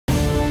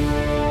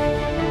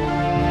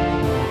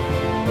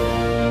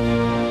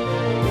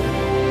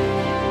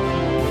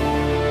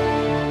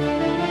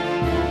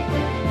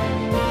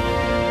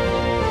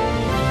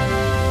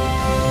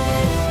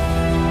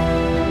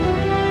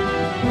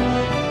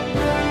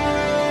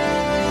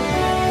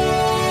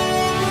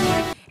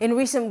In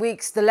recent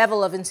weeks, the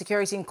level of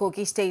insecurity in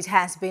Kogi State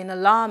has been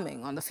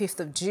alarming. On the 5th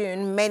of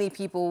June, many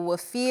people were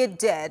feared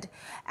dead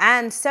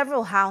and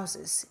several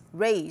houses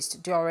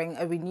razed during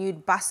a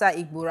renewed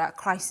Bassa-Igburra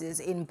crisis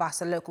in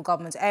Bassa local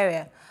government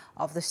area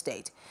of the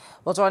state.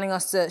 Well, joining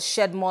us to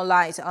shed more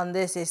light on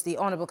this is the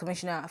Honorable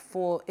Commissioner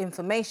for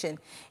Information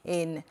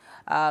in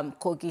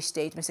Kogi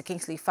State, Mr.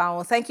 Kingsley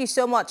Fanwo. Thank you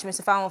so much,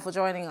 Mr. Fanwo, for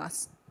joining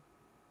us.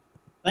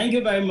 Thank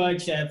you very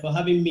much for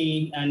having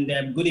me,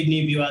 and good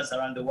evening, viewers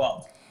around the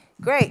world.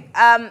 Great.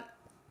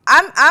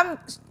 I'm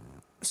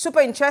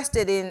super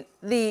interested in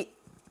the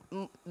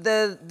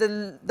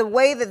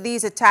way that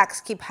these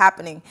attacks keep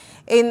happening.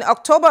 In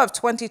October of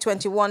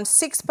 2021,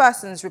 6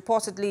 persons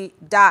reportedly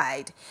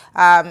died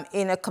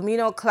in a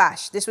communal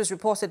clash. This was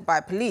reported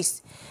by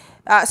police.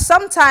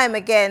 Sometime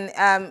again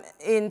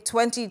in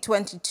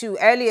 2022,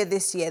 earlier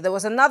this year, there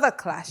was another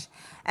clash.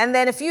 And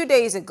then a few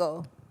days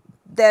ago,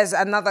 there's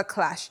another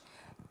clash.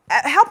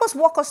 Help us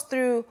walk us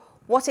through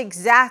what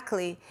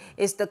exactly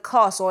is the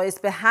cause or is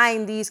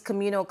behind these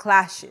communal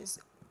clashes?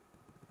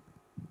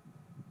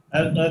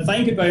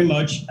 Thank you very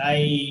much.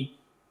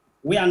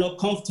 We are not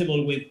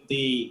comfortable with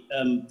the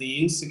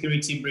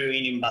insecurity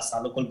brewing in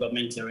Bassa local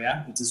government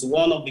area. It is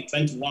one of the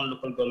 21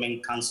 local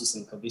government councils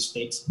in Kogi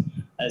State.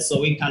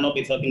 So we cannot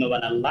be talking of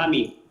an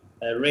alarming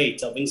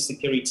rate of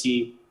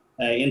insecurity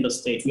in the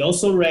state. We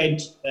also read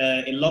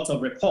a lot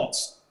of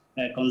reports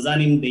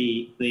concerning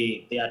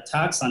the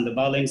attacks and the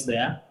violence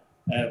there.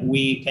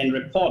 We can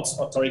report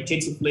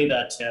authoritatively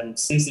that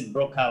since it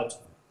broke out,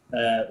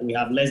 we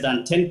have less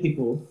than 10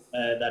 people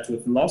that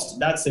we've lost.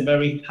 That's a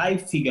very high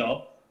figure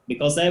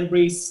because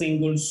every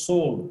single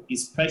soul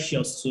is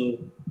precious to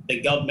the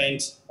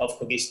government of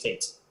Kogi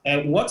State.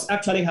 What's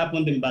actually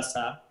happened in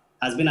Bassa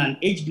has been an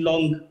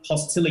age-long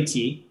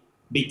hostility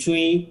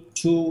between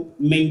two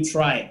main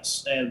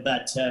tribes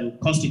that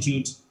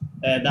constitute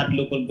that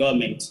local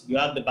government. You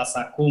have the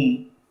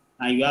Bassa-Kum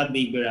and you have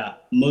the Ibera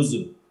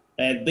Mozu.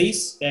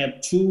 These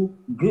two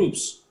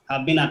groups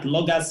have been at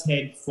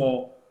loggerheads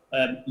for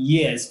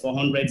years, for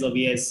hundreds of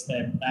years.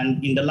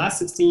 And in the last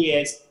 16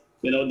 years,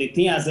 the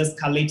thing has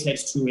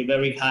escalated to a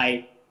very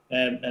high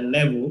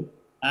level.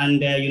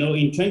 And,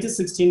 in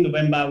 2016,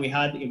 November, we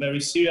had a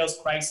very serious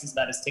crisis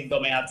that the state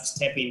government had to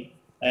step in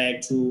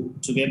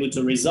to be able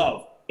to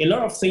resolve. A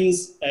lot of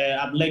things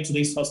have led to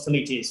these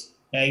hostilities,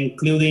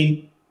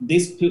 including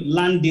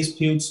land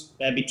disputes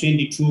between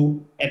the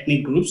two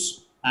ethnic groups.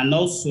 And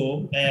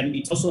also,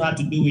 it also had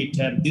to do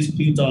with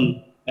dispute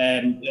on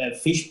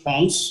fish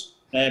ponds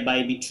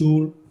by the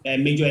two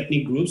major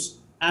ethnic groups.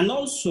 And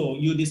also,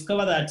 you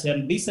discover that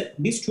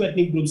these two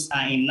ethnic groups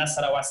are in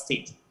Nasarawa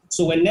State.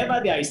 So whenever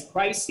there is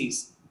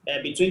crisis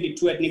between the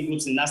two ethnic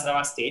groups in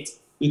Nasarawa State,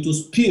 it will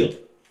spill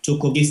to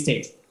Kogi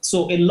State.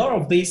 So a lot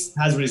of this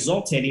has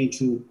resulted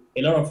into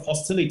a lot of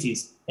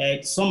hostilities.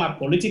 Some are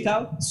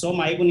political, some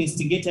are even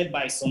instigated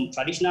by some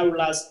traditional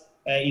rulers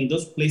in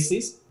those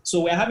places.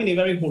 So we're having a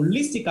very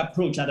holistic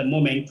approach at the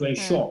moment to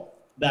ensure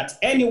that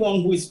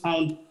anyone who is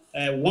found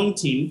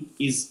wanting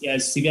is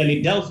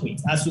severely dealt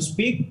with. As we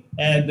speak,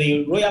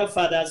 the royal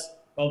fathers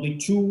of the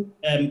two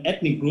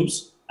ethnic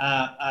groups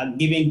are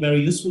giving very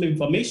useful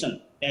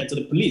information to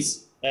the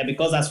police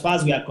because as far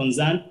as we are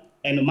concerned,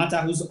 no matter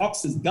whose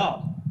ox is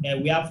God,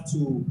 we have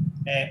to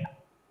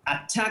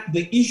attack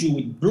the issue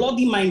with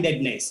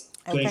bloody-mindedness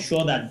to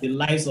ensure that the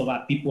lives of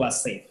our people are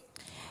safe.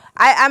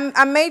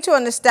 I'm made to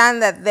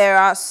understand that there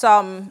are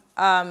some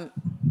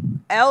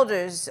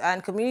elders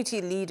and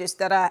community leaders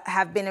that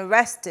have been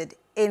arrested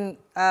in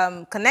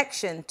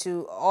connection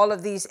to all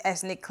of these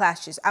ethnic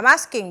clashes. I'm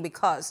asking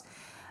because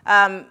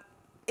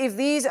if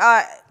these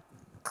are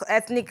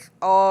ethnic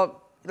or,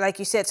 like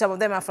you said, some of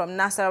them are from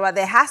Nasarawa,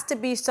 there has to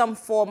be some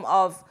form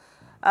of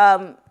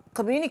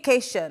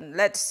communication.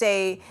 Let's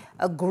say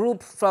a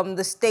group from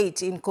the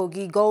state in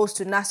Kogi goes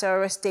to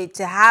Nasarawa State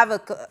to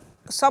have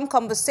some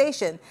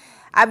conversation.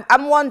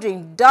 I'm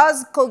wondering,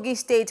 does Kogi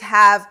State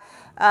have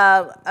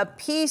a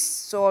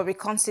peace or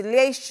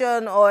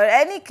reconciliation or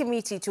any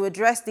committee to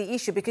address the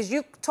issue? Because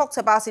you talked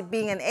about it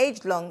being an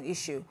age-long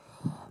issue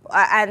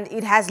and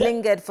it has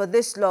lingered for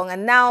this long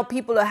and now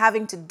people are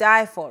having to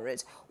die for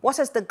it. What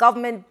has the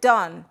government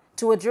done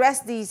to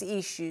address these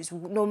issues,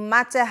 no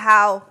matter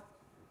how,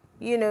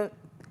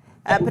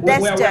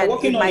 pedestrian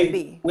it might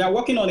be? We are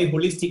working on a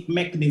holistic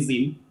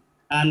mechanism.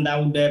 And I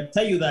would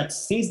tell you that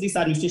since this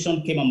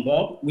administration came on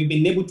board, we've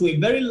been able to a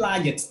very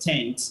large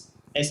extent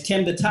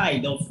stem the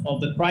tide of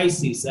the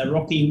crisis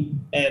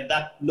rocking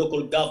that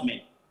local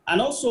government.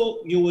 And also,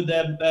 you would,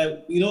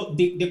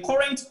 the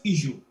current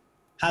issue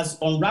has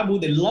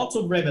unraveled a lot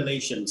of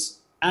revelations.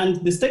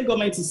 And the state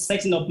government is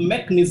setting up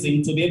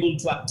mechanism to be able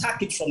to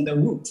attack it from the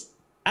root.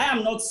 I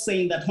am not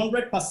saying that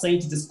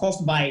 100% it is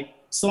caused by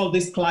some of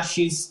these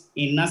clashes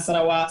in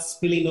Nasarawa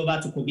spilling over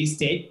to Kogi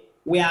State.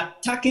 We are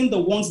attacking the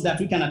ones that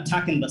we can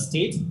attack in the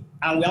state,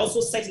 and we're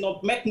also setting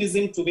up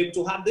mechanisms to be able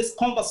to have this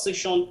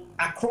conversation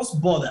across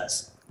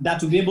borders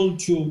that will be able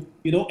to,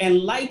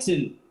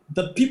 enlighten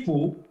the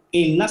people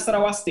in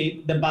Nasarawa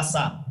State, the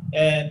Bassa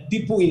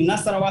people in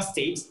Nasarawa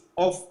State,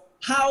 of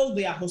how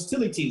their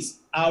hostilities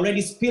are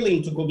already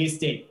spilling to Kogi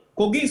State.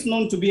 Kogi is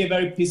known to be a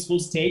very peaceful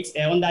state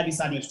under this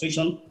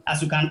administration,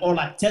 as you can all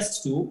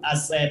attest to,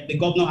 as the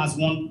governor has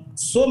won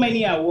so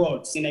many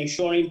awards in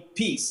ensuring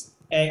peace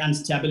and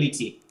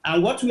stability.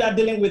 And what we are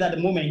dealing with at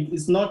the moment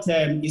is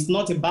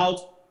not about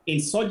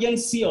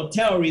insurgency or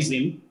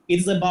terrorism. It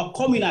is about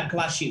communal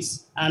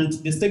clashes, and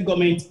the state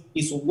government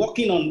is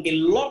working on a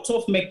lot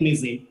of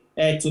mechanisms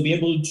to be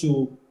able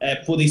to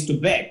put this to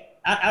bed.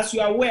 As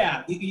you are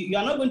aware, you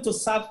are not going to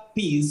serve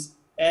peace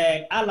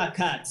a la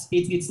carte.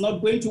 It's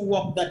not going to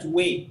work that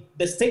way.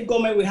 The state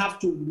government will have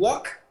to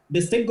work.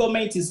 The state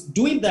government is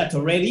doing that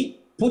already,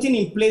 putting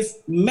in place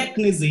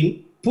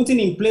mechanism, putting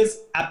in place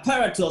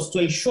apparatus to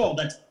ensure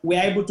that we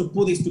are able to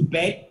put this to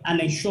bed and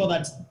ensure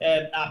that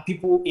our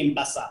people in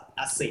Bassa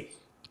are safe.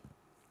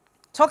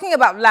 Talking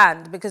about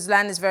land, because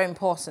land is very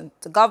important.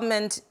 The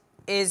government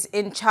is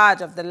in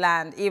charge of the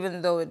land,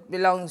 even though it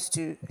belongs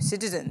to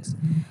citizens.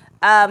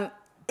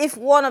 If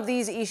one of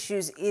these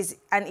issues is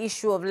an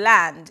issue of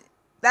land,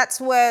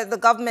 that's where the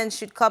government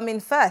should come in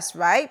first,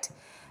 right?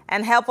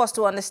 And help us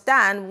to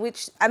understand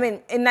which, I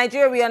mean, in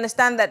Nigeria, we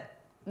understand that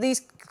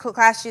these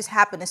clashes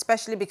happen,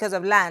 especially because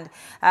of land.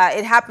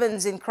 It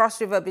happens in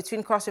Cross River,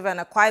 between Cross River and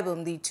Akwa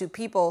Ibom, the two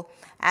people,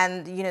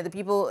 and, you know, the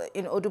people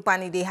in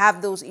Odupani, they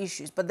have those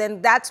issues. But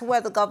then that's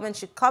where the government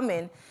should come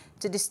in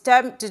to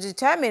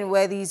determine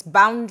where these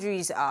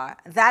boundaries are.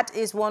 That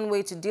is one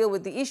way to deal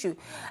with the issue.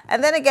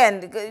 And then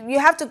again, you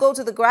have to go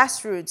to the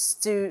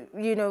grassroots to,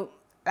 you know,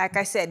 like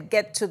I said,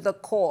 get to the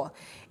core.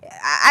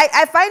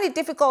 I find it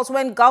difficult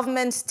when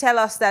governments tell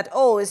us that,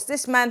 oh, it's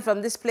this man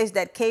from this place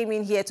that came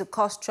in here to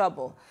cause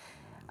trouble.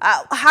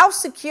 How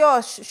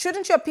secure,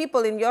 shouldn't your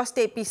people in your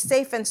state be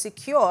safe and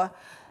secure,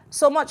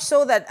 so much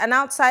so that an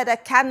outsider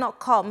cannot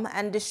come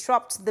and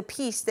disrupt the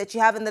peace that you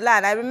have in the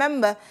land? I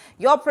remember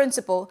your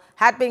principal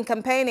had been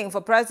campaigning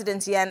for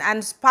presidency, and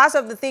part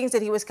of the things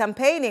that he was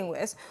campaigning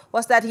with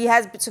was that he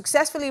has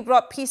successfully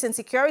brought peace and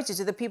security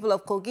to the people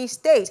of Kogi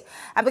State.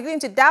 I'm beginning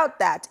to doubt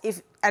that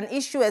if an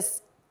issue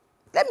as,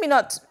 let me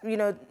not, you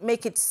know,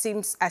 make it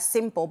seem as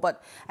simple,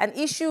 but an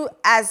issue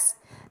as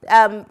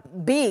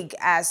big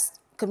as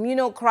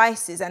communal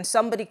crisis and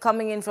somebody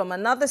coming in from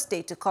another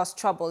state to cause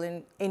trouble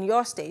in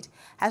your state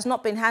has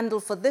not been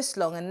handled for this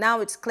long, and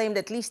now it's claimed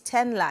at least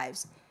 10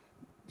 lives.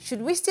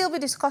 Should we still be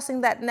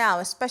discussing that now,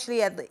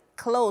 especially at the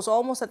close,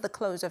 almost at the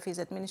close of his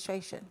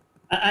administration?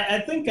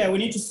 I think we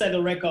need to set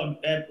the record.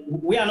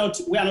 We are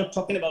not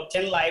talking about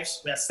 10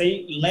 lives. We are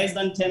saying less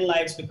than 10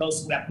 lives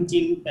because we are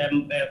putting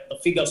the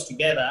figures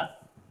together.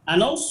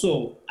 And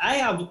also,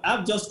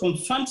 I've just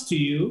confirmed to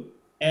you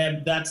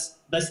that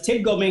the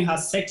state government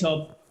has set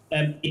up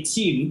a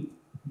team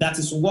that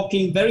is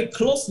working very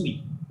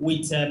closely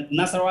with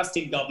Nasarawa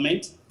state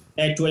government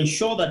to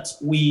ensure that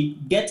we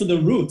get to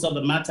the roots of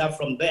the matter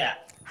from there.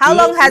 How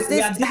long has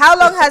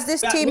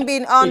this team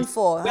been on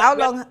for? How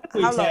long?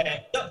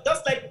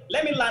 Just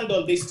let me land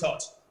on this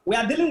thought. We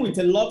are dealing with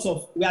a lot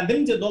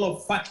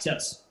of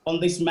factors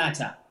on this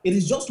matter. It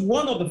is just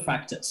one of the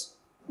factors.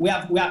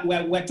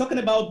 We're talking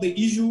about the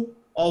issue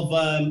of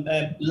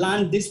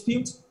land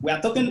dispute. We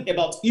are talking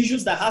about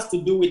issues that has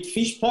to do with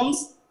fish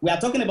ponds. We are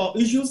talking about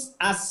issues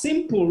as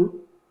simple,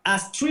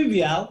 as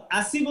trivial,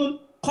 as even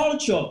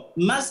culture,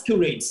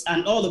 masquerades,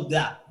 and all of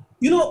that.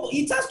 You know,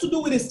 it has to do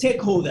with the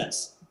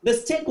stakeholders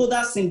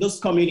in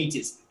those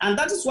communities. And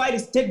that is why the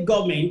state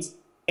government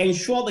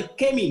ensured they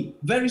came in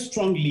very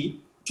strongly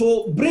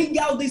to bring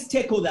out these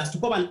stakeholders to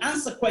come and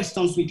answer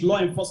questions with law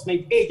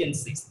enforcement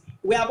agencies.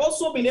 We have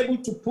also been able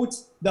to put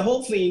the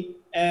whole thing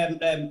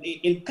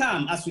in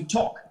calm as we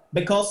talk,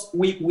 because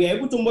we are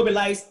able to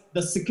mobilize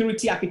the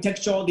security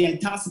architecture, the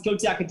entire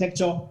security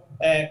architecture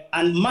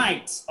and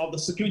might of the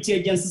security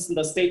agencies in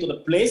the state of the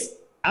place.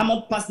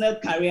 Armored personnel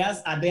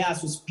carriers are there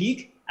as we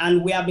speak,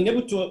 and we have been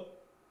able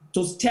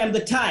to stem the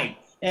tide.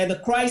 The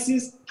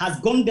crisis has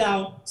gone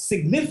down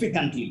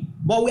significantly,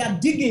 but we are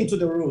digging into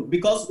the root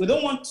because we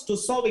don't want to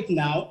solve it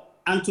now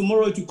and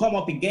tomorrow it will come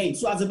up again.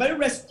 So as a very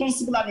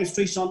responsible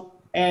administration,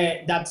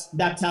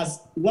 that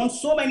has won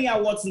so many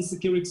awards in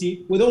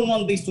security, we don't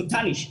want this to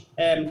tarnish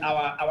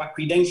our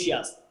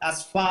credentials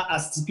as far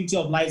as security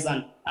of lives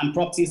and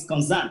property is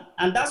concerned.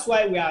 And that's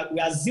why we are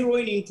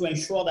zeroing in to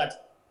ensure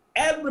that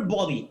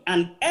everybody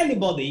and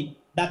anybody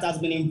that has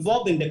been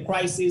involved in the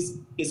crisis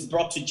is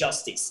brought to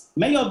justice.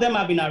 Many of them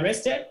have been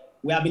arrested.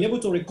 We have been able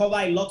to recover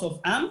a lot of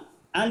arms,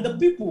 and the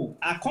people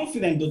are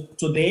confident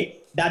today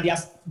that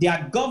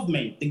their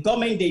government, the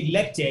government they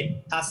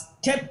elected, has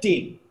stepped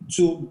in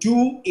to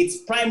do its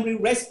primary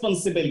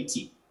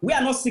responsibility. We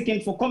are not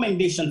seeking for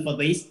commendation for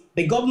this.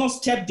 The governor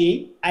stepped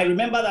in. I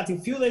remember that a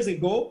few days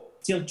ago,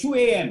 till 2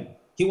 a.m.,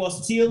 he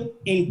was still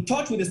in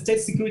touch with the state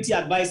security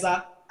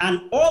advisor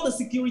and all the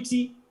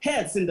security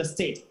heads in the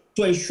state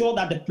to ensure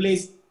that the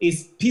place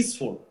is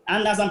peaceful.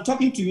 And as I'm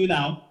talking to you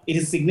now, it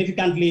is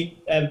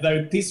significantly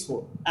very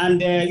peaceful.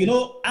 And, you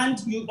know, and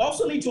you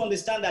also need to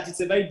understand that it's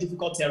a very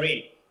difficult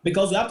terrain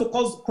because you have to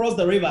cross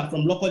the river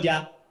from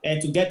Lokoja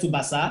to get to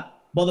Bassa.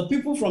 But the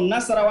people from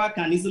Nasarawa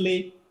can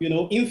easily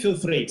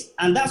infiltrate.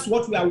 And that's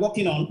what we are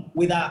working on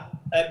with our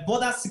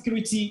border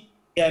security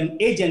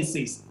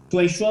agencies to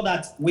ensure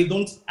that we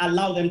don't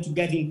allow them to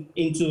get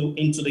into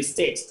the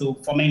state to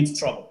foment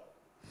trouble.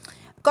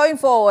 Going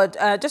forward,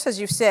 just as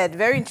you've said,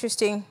 very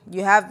interesting.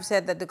 You have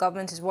said that the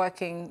government is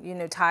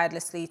working,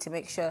 tirelessly to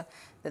make sure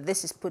that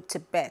this is put to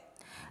bed.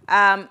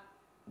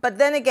 But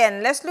then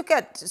again, let's look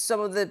at some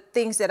of the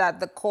things that are at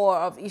the core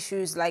of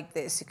issues like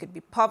this. It could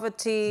be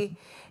poverty,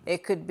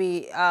 it could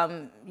be,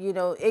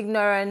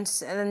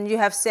 ignorance. And then you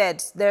have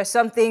said there are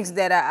some things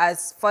that are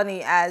as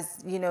funny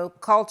as,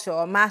 culture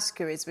or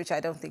masquerades, which I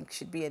don't think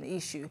should be an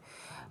issue.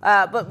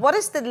 But what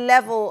is the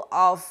level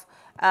of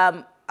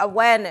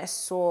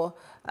awareness or,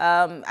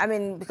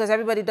 because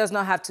everybody does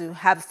not have to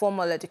have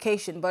formal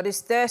education, but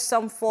is there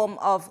some form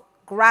of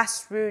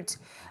grassroots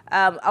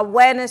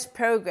awareness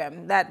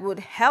program that would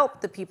help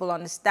the people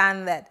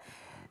understand that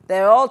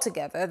they're all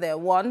together, they're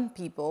one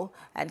people,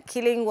 and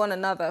killing one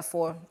another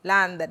for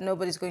land that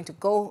nobody's going to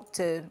go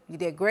to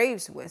their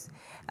graves with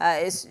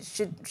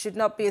should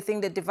not be a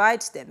thing that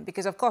divides them?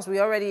 Because, of course, we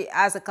already,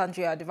 as a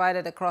country, are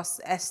divided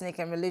across ethnic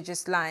and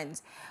religious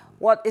lines.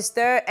 Is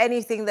there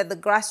anything that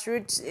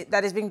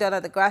that is being done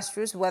at the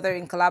grassroots, whether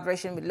in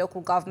collaboration with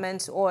local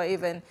governments or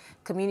even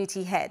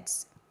community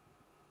heads?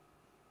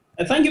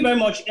 Thank you very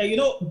much.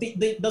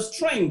 The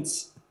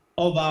strength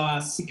of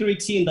our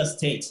security in the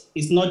state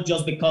is not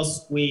just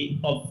because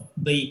of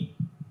the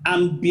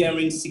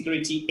arm-bearing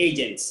security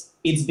agents.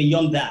 It's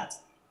beyond that.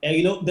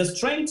 The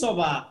strength of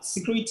our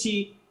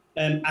security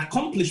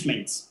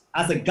accomplishments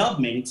as a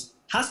government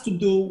has to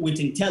do with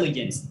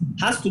intelligence,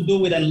 has to do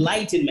with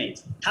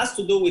enlightenment, has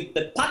to do with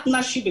the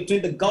partnership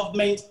between the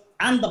government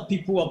and the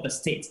people of the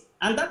state.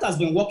 And that has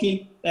been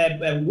working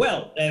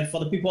well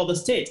for the people of the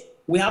state.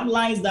 We have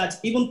lines that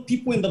even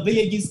people in the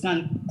villages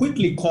can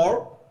quickly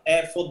call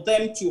for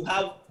them to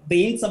have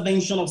the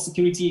intervention of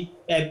security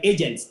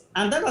agents.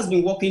 And that has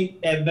been working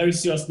very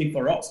seriously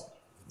for us.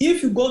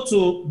 If you go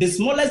to the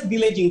smallest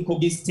village in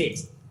Kogi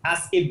State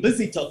as a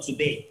visitor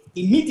today,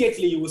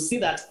 immediately you will see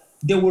that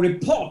they will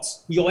report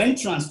your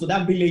entrance to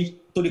that village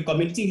to the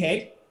community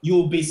head. You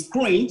will be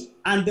screened,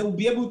 and they will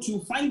be able to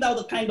find out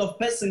the kind of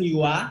person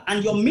you are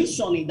and your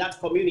mission in that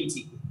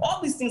community.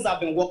 All these things have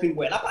been working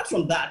well. Apart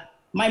from that,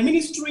 my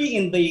ministry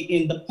in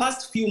the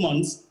past few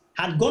months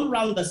had gone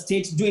around the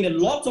state doing a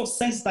lot of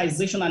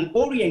sensitization and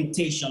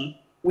orientation.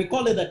 We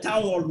call it the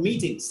town hall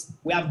meetings.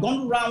 We have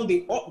gone around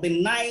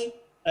the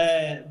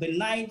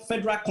nine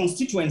federal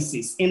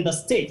constituencies in the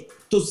state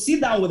to sit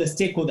down with the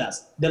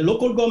stakeholders, the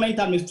local government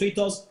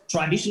administrators,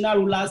 traditional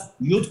rulers,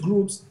 youth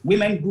groups,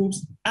 women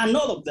groups, and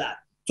all of that,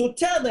 to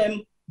tell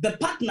them the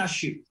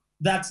partnership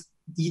that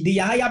the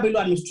Yahaya Bello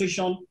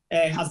administration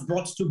has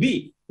brought to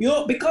be.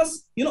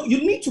 Because you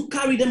need to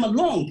carry them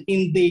along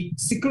in the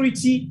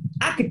security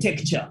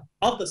architecture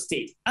of the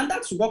state, and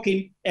that's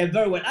working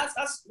very well.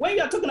 As when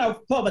you are talking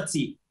about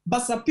poverty,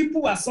 Bassa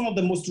people are some of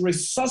the most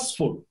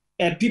resourceful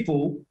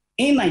people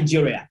in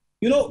Nigeria.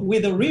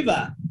 With the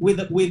river, with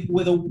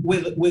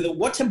the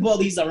water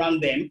bodies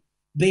around them,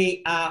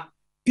 they are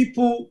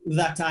people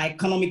that are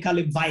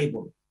economically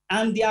viable,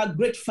 and they are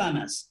great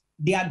farmers,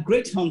 they are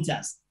great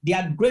hunters, they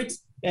are great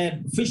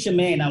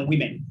fishermen and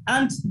women.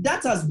 And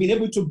that has been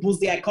able to boost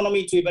the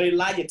economy to a very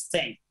large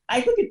extent. I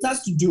think it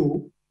has to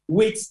do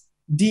with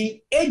the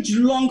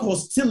age-long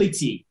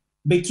hostility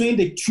between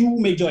the two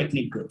major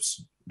ethnic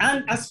groups.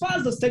 And as far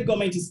as the state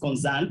government is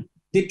concerned,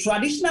 the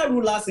traditional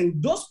rulers in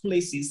those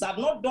places have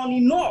not done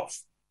enough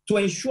to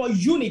ensure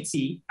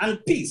unity and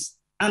peace.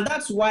 And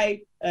that's why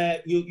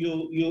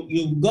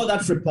you got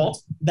that report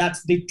that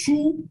the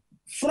two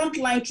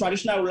frontline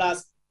traditional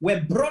rulers were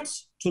brought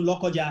to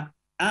Lokoja,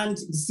 and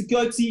the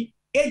security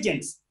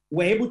agents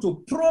were able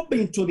to probe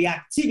into the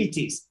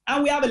activities.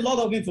 And we have a lot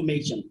of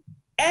information.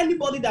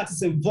 Anybody that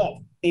is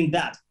involved in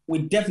that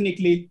will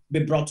definitely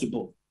be brought to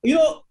book.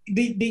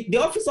 The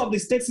Office of the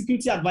State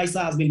Security Advisor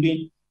has been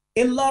doing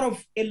a lot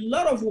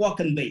of work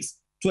on this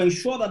to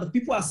ensure that the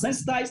people are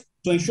sensitized,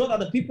 to ensure that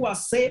the people are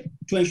safe,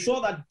 to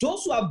ensure that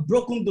those who have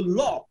broken the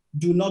law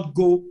do not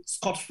go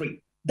scot-free.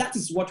 That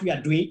is what we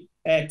are doing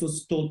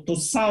to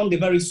sound a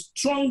very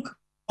strong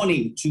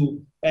warning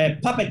to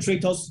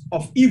perpetrators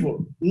of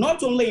evil,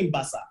 not only in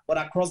Bassa, but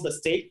across the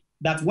state,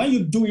 that when you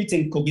do it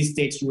in Kogi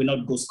State, you will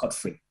not go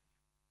scot-free.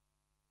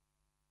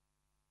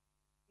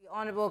 The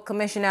Honorable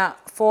Commissioner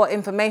for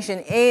Information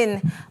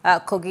in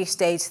Kogi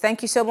State,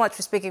 thank you so much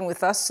for speaking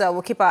with us.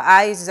 We'll keep our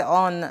eyes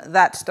on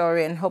that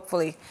story, and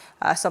hopefully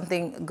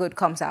something good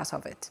comes out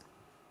of it.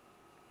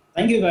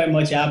 Thank you very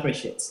much. I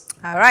appreciate it.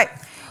 All right.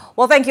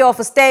 Well, thank you all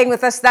for staying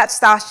with us.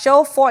 That's our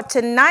show for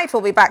tonight.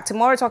 We'll be back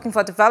tomorrow talking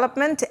for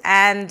development.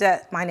 And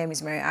my name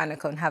is Mary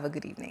Anacone. Have a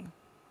good evening.